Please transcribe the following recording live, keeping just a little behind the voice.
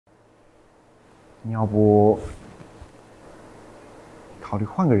你要不考虑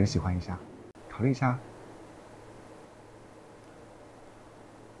换个人喜欢一下？考虑一下。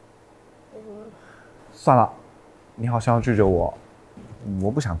算了，你好像要拒绝我，我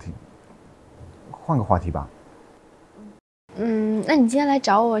不想听。换个话题吧。那你今天来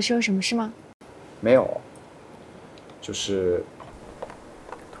找我是有什么事吗？没有，就是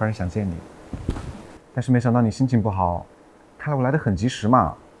突然想见你，但是没想到你心情不好，看来我来得很及时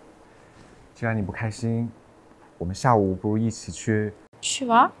嘛。既然你不开心，我们下午不如一起去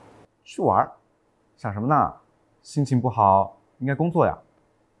玩？去玩？想什么呢？心情不好应该工作呀。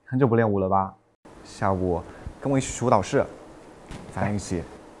很久不练舞了吧？下午跟我一起去舞蹈室，咱俩一起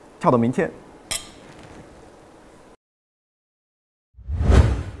跳到明天。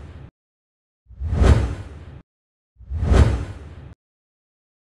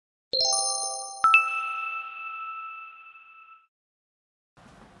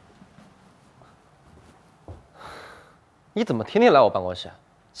你怎么天天来我办公室？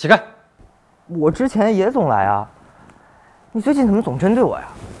起开！我之前也总来啊，你最近怎么总针对我呀？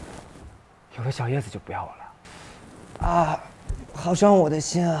有了小叶子就不要我了，啊，好伤我的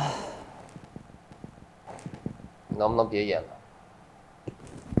心啊！能不能别演了？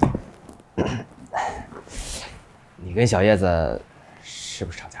你跟小叶子是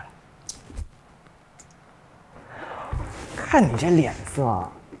不是吵架了？看你这脸色，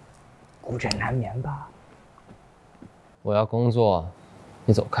孤枕难眠吧？我要工作，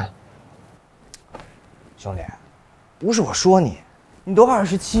你走开。兄弟，不是我说你，你都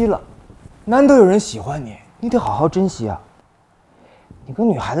27了，难得有人喜欢你，你得好好珍惜啊。你跟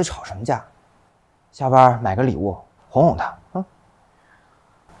女孩子吵什么架？下班买个礼物哄哄她啊！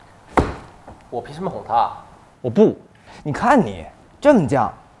我凭什么哄她？我不。你看你这么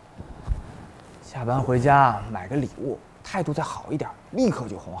犟，下班回家买个礼物，态度再好一点，立刻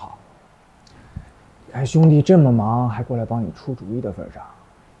就哄好。看兄弟这么忙，还过来帮你出主意的份上，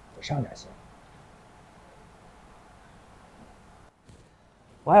得上点心。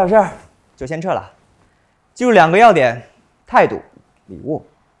我还有事儿，就先撤了。记住2个要点：态度、礼物。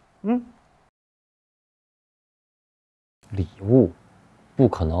礼物？不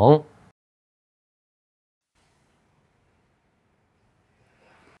可能。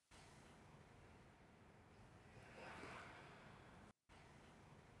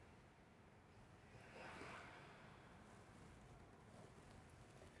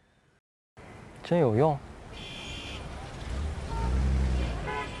真有用。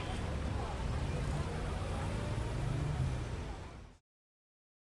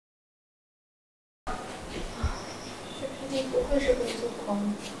你不会是工作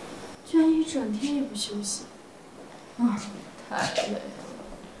狂，居然一整天也不休息，啊，太累了。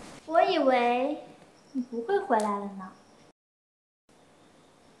我以为你不会回来了呢。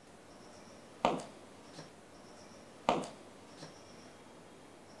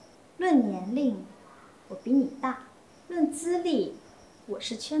论年龄，我比你大；论资历，我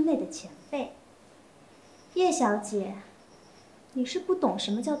是圈内的前辈。叶小姐，你是不懂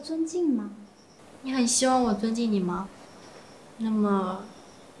什么叫尊敬吗？你很希望我尊敬你吗？那么，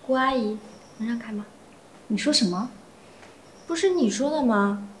顾阿姨能让开吗？你说什么？不是你说的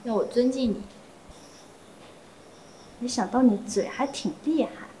吗？要我尊敬你。没想到你嘴还挺厉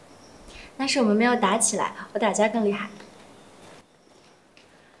害。那是我们没有打起来，我打架更厉害。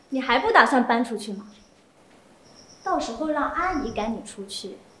你还不打算搬出去吗？到时候让阿姨赶你出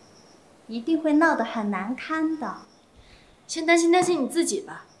去，一定会闹得很难堪的。先担心你自己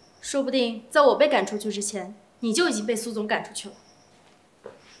吧，说不定在我被赶出去之前，你就已经被苏总赶出去了。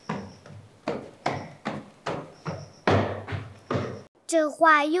这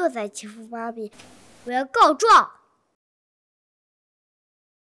话又在欺负芭比，我要告状。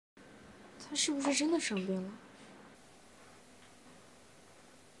他是不是真的生病了？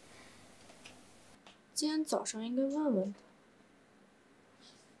今天早上应该问问他。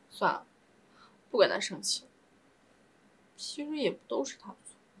算了，不跟他生气了。其实也不都是他的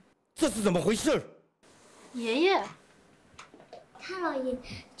错。这是怎么回事？爷爷，太老爷，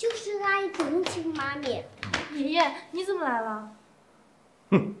就是阿姨总是欺负妈咪。爷爷，你怎么来了？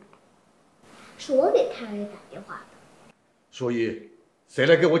哼，是我给太老爷打电话的。所以，谁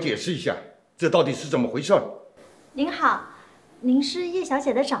来给我解释一下，这到底是怎么回事？您好，您是叶小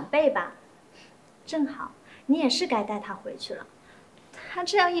姐的长辈吧？正好，你也是该带她回去了。她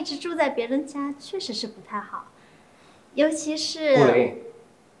这样一直住在别人家，确实是不太好，尤其是……顾玲，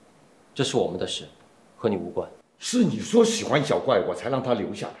这是我们的事，和你无关。是你说喜欢小怪，我才让他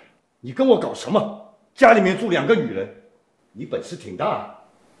留下来。你跟我搞什么？家里面住2个女人，你本事挺大。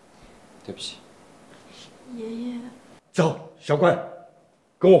对不起，爷爷。走，小怪，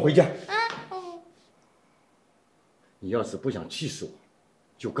跟我回家。你要是不想气死我，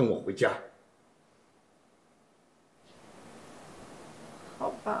就跟我回家。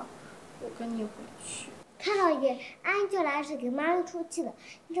好吧，我跟你回去。太讨厌！安就来是给妈咪出气的，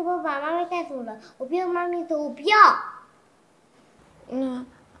你怎么把妈咪带走了？我不要妈咪走，我不要。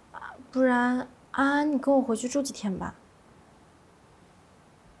不然安安，你跟我回去住几天吧。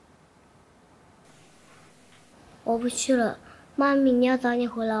我不去了，妈咪，你要早点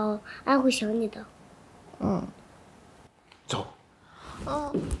回来哦，安会想你的。嗯。走。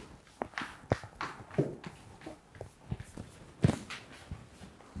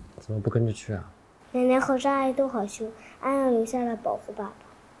怎么不跟着去啊？奶奶和张阿姨都好凶，安要留下来保护爸爸。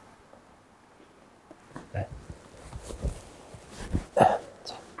来，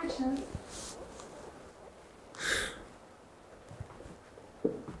走。阿成。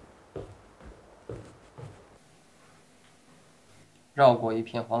绕过一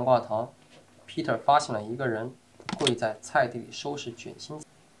片黄瓜塘 ，Peter 发现了一个人跪在菜地里收拾卷心菜。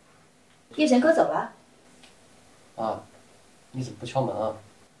叶弦歌走了。啊，你怎么不敲门啊？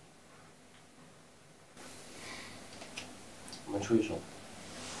我们出去说。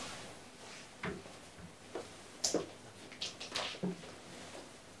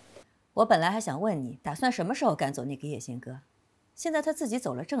我本来还想问你，打算什么时候赶走那个叶弦歌？现在他自己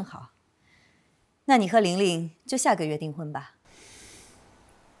走了，正好。那你和玲玲就下个月订婚吧。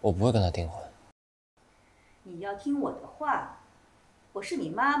我不会跟他订婚。你要听我的话，我是你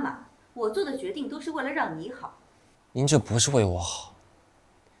妈妈，我做的决定都是为了让你好。您这不是为我好，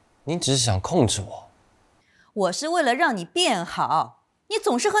您只是想控制我。我是为了让你变好。你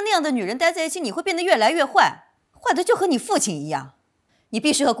总是和那样的女人待在一起，你会变得越来越坏，坏的就和你父亲一样。你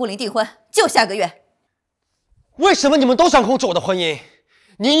必须和顾林订婚，就下个月。为什么你们都想控制我的婚姻？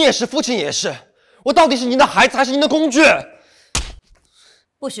您也是，父亲也是。我到底是您的孩子，还是您的工具？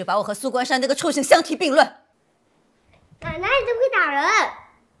不许把我和苏关山那个畜生相提并论！奶奶，你怎么会打人？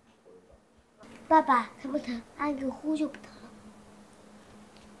爸爸，疼不疼？按个呼就不疼了。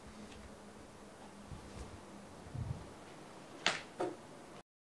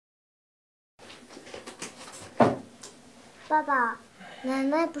爸爸，奶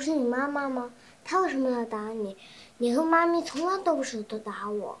奶不是你妈妈吗？她为什么要打你？你和妈咪从来都不舍得打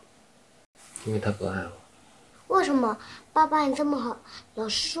我。因为他不爱我。为什么？爸爸，你这么好，老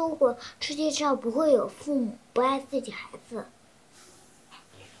师说过，世界上不会有父母不爱自己孩子。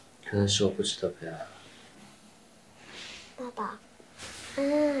可能是我不值得被爱。爸爸，安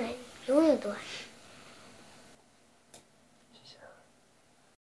安永远都爱你。谢谢。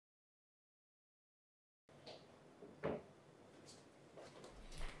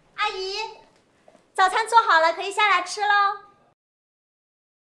阿姨，早餐做好了，可以下来吃喽。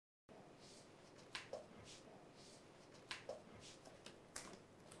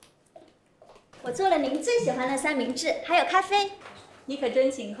我做了您最喜欢的三明治，还有咖啡。你可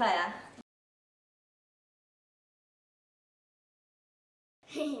真勤快啊！